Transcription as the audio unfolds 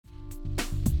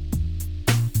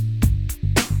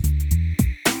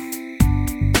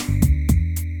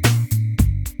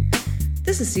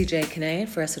This is CJ Kinney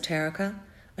for Esoterica,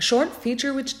 a short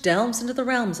feature which delves into the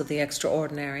realms of the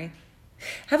extraordinary.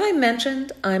 Have I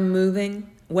mentioned I'm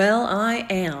moving? Well, I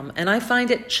am, and I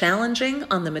find it challenging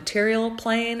on the material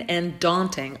plane and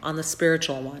daunting on the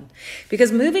spiritual one,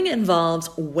 because moving involves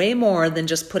way more than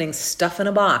just putting stuff in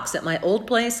a box at my old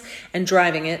place and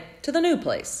driving it to the new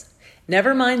place.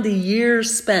 Never mind the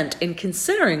years spent in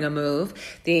considering a move,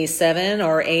 the 7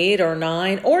 or 8 or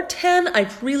 9 or 10,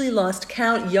 I've really lost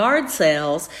count, yard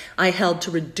sales I held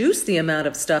to reduce the amount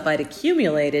of stuff I'd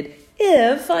accumulated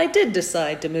if I did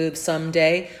decide to move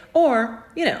someday, or,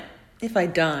 if I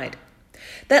died.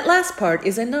 That last part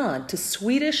is a nod to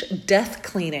Swedish death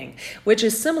cleaning, which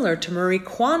is similar to Marie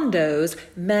Kondo's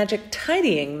magic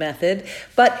tidying method,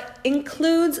 but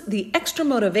includes the extra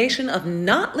motivation of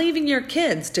not leaving your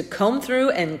kids to comb through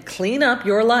and clean up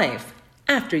your life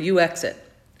after you exit.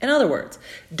 In other words,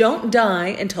 don't die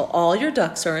until all your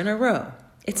ducks are in a row.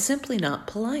 It's simply not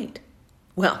polite.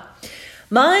 Well,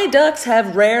 my ducks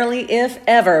have rarely, if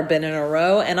ever, been in a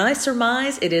row, and I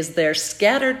surmise it is their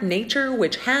scattered nature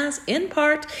which has, in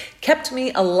part, kept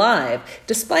me alive,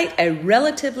 despite a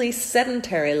relatively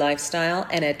sedentary lifestyle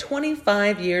and a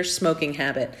 25-year smoking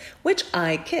habit, which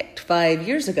I kicked 5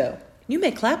 years ago. You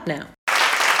may clap now.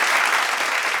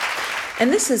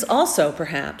 And this is also,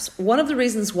 perhaps, one of the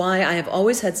reasons why I have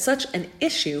always had such an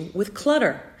issue with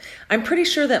clutter. I'm pretty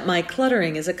sure that my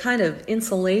cluttering is a kind of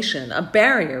insulation, a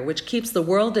barrier which keeps the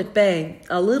world at bay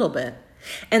a little bit.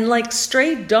 And like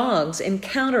stray dogs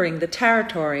encountering the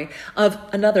territory of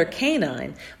another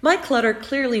canine, my clutter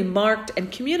clearly marked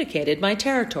and communicated my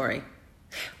territory.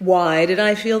 Why did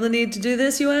I feel the need to do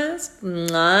this, you ask?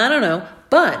 I don't know.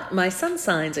 But my sun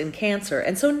sign's in Cancer,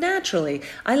 and so naturally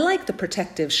I like the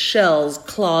protective shells,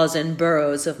 claws, and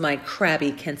burrows of my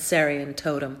crabby Cancerian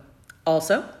totem.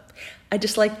 Also, I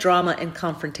dislike drama and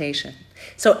confrontation.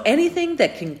 So anything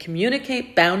that can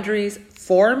communicate boundaries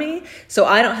for me so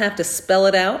I don't have to spell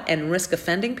it out and risk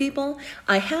offending people,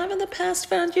 I have in the past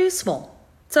found useful.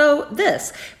 So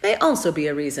this may also be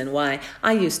a reason why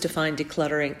I used to find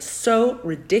decluttering so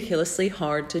ridiculously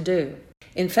hard to do.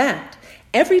 In fact,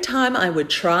 every time I would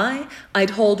try,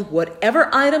 I'd hold whatever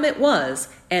item it was,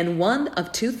 and one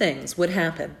of two things would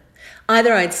happen.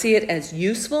 Either I'd see it as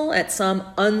useful at some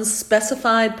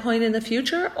unspecified point in the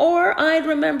future, or I'd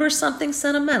remember something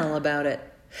sentimental about it.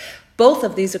 Both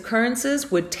of these occurrences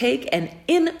would take an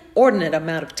inordinate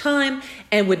amount of time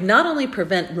and would not only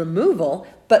prevent removal,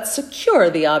 but secure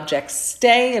the object's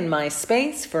stay in my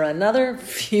space for another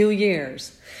few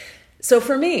years. So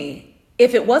for me,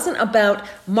 if it wasn't about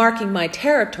marking my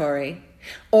territory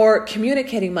or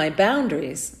communicating my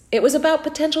boundaries, it was about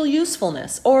potential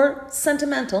usefulness or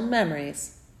sentimental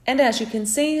memories. And as you can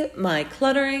see, my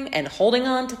cluttering and holding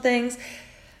on to things,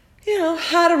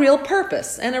 had a real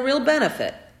purpose and a real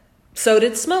benefit. So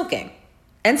did smoking.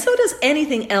 And so does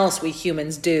anything else we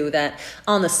humans do that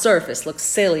on the surface looks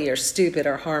silly or stupid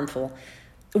or harmful.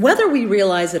 Whether we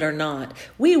realize it or not,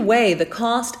 we weigh the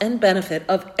cost and benefit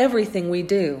of everything we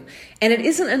do. And it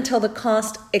isn't until the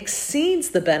cost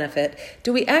exceeds the benefit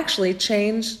do we actually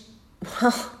change,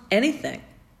 anything.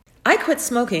 I quit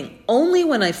smoking only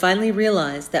when I finally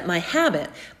realized that my habit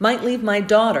might leave my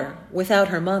daughter without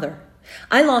her mother.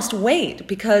 I lost weight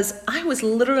because I was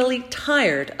literally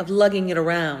tired of lugging it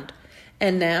around.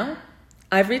 And now,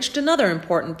 I've reached another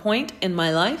important point in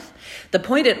my life, the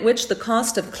point at which the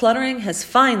cost of cluttering has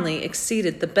finally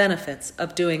exceeded the benefits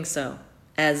of doing so.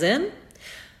 As in,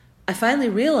 I finally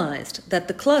realized that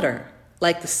the clutter,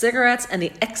 like the cigarettes and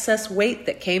the excess weight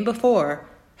that came before,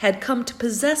 had come to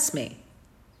possess me,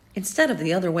 instead of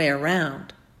the other way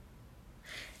around.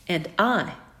 And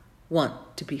I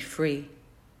want to be free.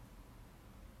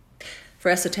 For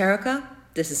Esoterica,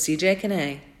 this is CJ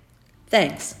Kinney.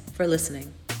 Thanks for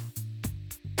listening.